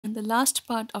and the last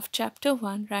part of chapter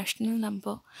 1, rational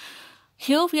number.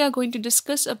 Here we are going to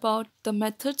discuss about the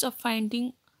methods of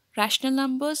finding rational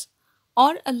numbers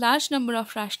or a large number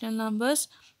of rational numbers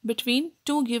between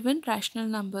two given rational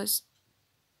numbers.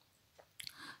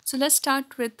 So let's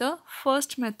start with the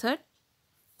first method,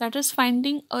 that is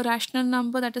finding a rational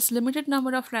number, that is limited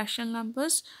number of rational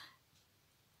numbers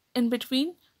in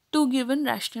between two given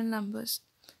rational numbers.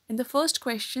 In the first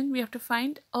question, we have to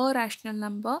find a rational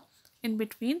number in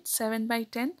between 7 by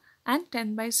 10 and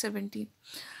 10 by 17.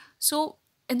 So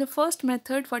in the first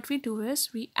method, what we do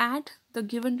is we add the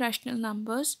given rational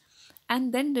numbers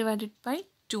and then divide it by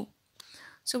 2.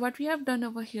 So what we have done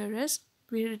over here is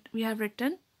we have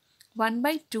written 1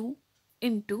 by 2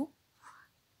 into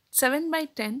 7 by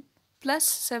 10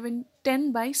 plus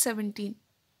 10 by 17.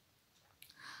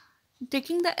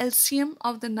 Taking the LCM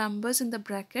of the numbers in the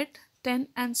bracket 10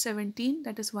 and 17,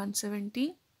 that is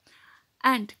 170,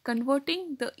 and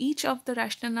converting each of the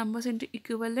rational numbers into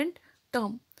equivalent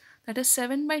term, that is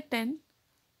 7 by 10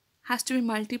 has to be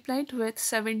multiplied with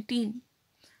 17.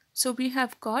 So we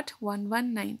have got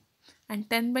 119, and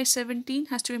 10 by 17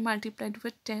 has to be multiplied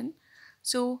with 10.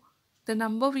 So the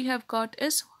number we have got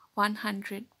is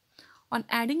 100. On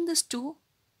adding this 2,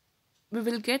 we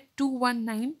will get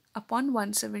 219 upon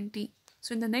 170.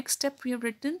 So in the next step, we have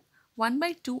written 1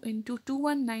 by 2 into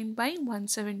 219 by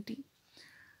 170.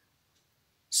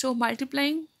 So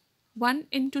multiplying 1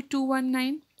 into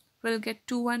 219 will get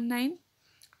 219.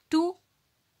 2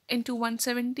 into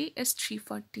 170 is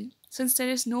 340. Since there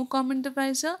is no common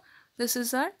divisor, this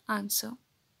is our answer.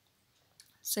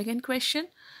 Second question,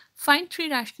 find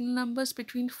three rational numbers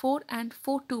between 4 and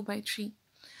 4 2 by 3.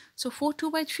 So 4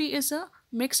 2 by 3 is a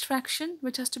mixed fraction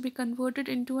which has to be converted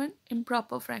into an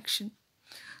improper fraction.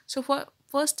 So for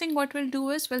first thing what we'll do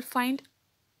is we'll find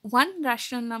one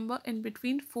rational number in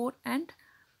between 4 and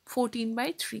 14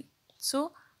 by 3.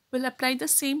 So we'll apply the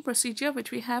same procedure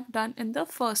which we have done in the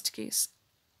first case.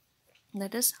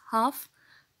 That is half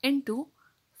into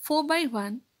 4 by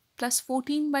 1 plus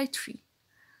 14 by 3.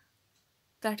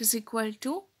 That is equal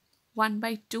to 1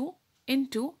 by 2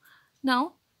 into,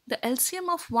 now the LCM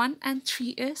of 1 and 3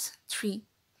 is 3.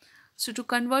 So to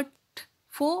convert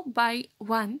 4 by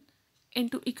 1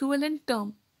 into equivalent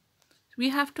term, we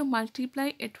have to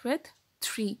multiply it with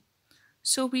 3.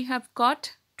 So we have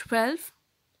got 12,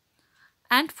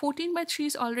 and 14 by 3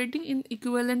 is already in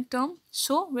equivalent term,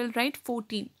 so we'll write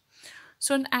 14.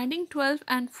 So in adding 12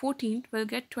 and 14, we'll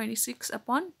get 26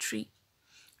 upon 3.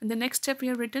 In the next step, we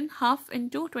have written half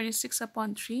into 26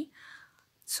 upon 3.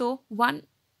 So 1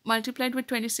 multiplied with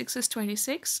 26 is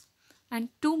 26, and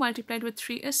 2 multiplied with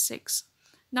 3 is 6.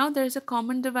 Now there is a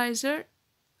common divisor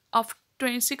of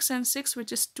 26 and 6,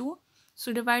 which is 2.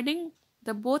 So dividing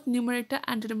the both numerator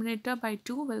and denominator by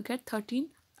 2 will get 13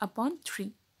 upon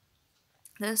 3.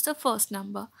 That is the first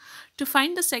number. To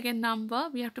find the second number,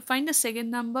 we have to find the second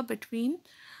number between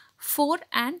 4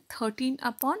 and 13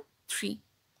 upon 3.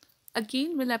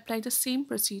 Again, we'll apply the same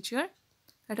procedure,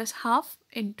 that is half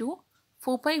into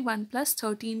 4 by 1 plus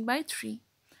 13 by 3.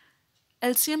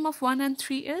 LCM of 1 and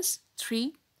 3 is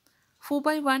 3. 4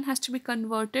 by 1 has to be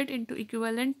converted into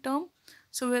equivalent term.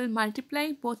 So we'll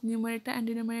multiply both numerator and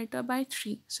denominator by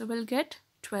 3. So we'll get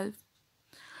 12.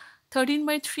 13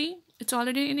 by 3, it's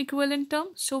already in equivalent term.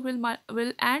 So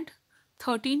we'll add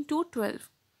 13 to 12.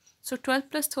 So 12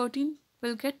 plus 13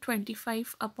 will get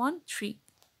 25 upon 3.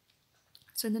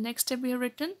 So in the next step, we have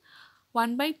written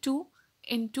 1 by 2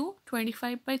 into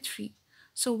 25 by 3.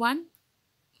 So 1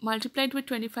 multiplied with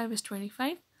 25 is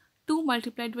 25. 2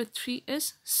 multiplied with 3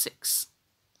 is 6.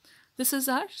 This is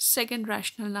our second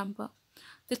rational number.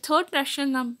 The third rational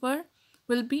number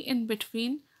will be in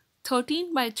between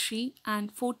 13 by 3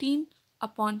 and 14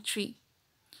 upon 3.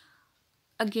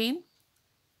 Again,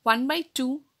 1 by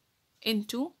 2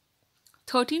 into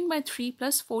 13 by 3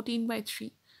 plus 14 by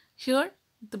 3. Here,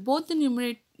 both the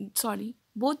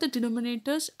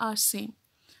denominators are same.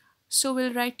 So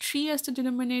we'll write 3 as the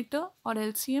denominator or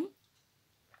LCM,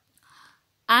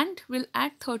 and we'll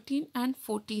add 13 and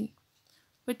 14,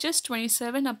 which is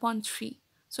 27 upon 3.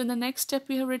 So in the next step,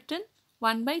 we have written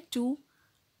 1 by 2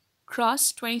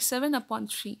 cross 27 upon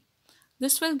 3.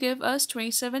 This will give us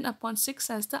 27 upon 6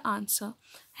 as the answer.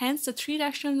 Hence, the three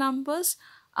rational numbers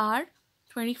are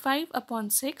 25 upon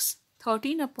 6,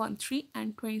 13 upon 3,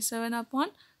 and 27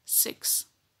 upon 6.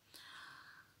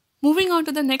 Moving on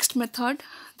to the next method,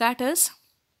 that is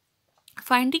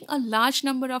finding a large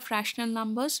number of rational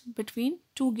numbers between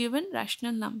two given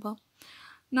rational number.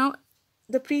 Now,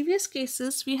 the previous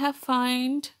cases we have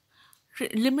found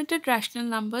limited rational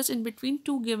numbers in between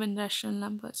two given rational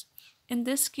numbers. In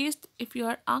this case, if you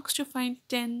are asked to find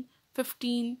 10,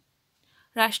 15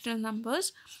 rational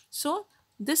numbers. So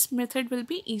this method will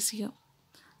be easier.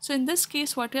 So in this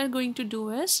case, what we are going to do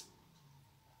is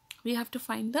we have to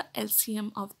find the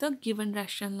LCM of the given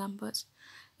rational numbers.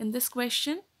 In this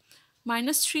question,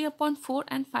 minus 3 upon 4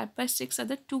 and 5 by 6 are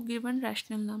the two given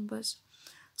rational numbers.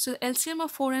 So LCM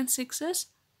of 4 and 6 is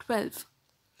 12.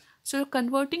 So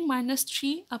converting minus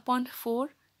 3 upon 4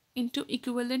 into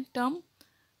equivalent term,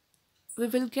 we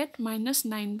will get minus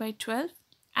 9 by 12,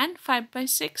 and 5 by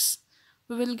 6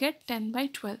 we will get 10 by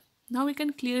 12. Now we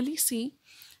can clearly see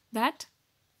that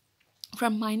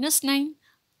from minus 9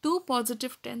 to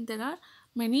positive 10 there are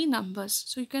many numbers.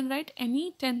 So you can write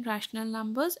any 10 rational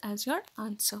numbers as your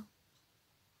answer.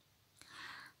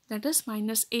 That is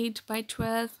minus 8 by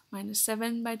 12, minus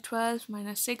 7 by 12,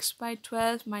 minus 6 by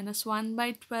 12, minus 1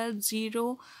 by 12,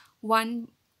 0, 1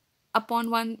 upon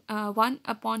 1, 1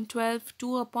 upon 12,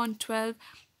 2 upon 12,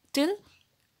 till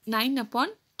 9 upon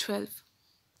 12.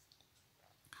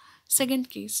 Second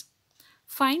case,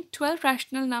 find 12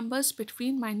 rational numbers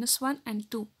between minus 1 and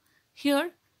 2.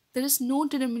 Here there is no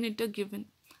denominator given.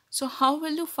 So how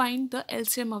will you find the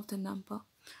LCM of the number?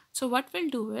 So what we'll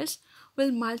do is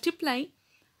we'll multiply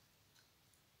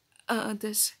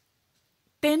this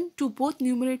 10 to both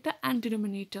numerator and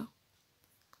denominator.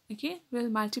 Okay, we'll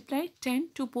multiply 10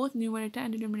 to both numerator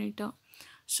and denominator.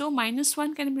 So minus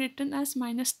 1 can be written as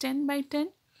minus 10 by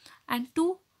 10 and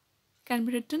 2 can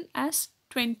be written as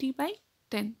 20 by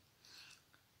 10.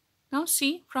 Now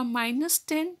see, from minus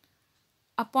 10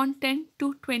 upon 10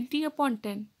 to 20 upon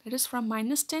 10, that is from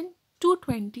minus 10 to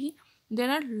 20,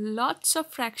 there are lots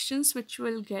of fractions which you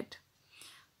will get.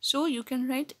 So you can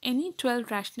write any 12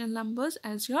 rational numbers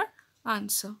as your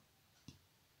answer.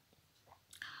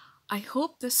 I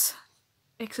hope this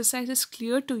exercise is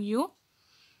clear to you.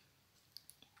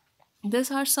 These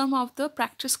are some of the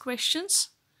practice questions.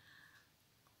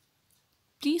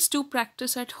 Please do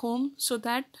practice at home so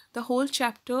that the whole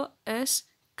chapter is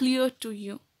clear to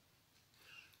you.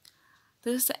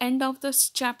 This is the end of this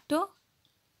chapter.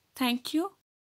 Thank you.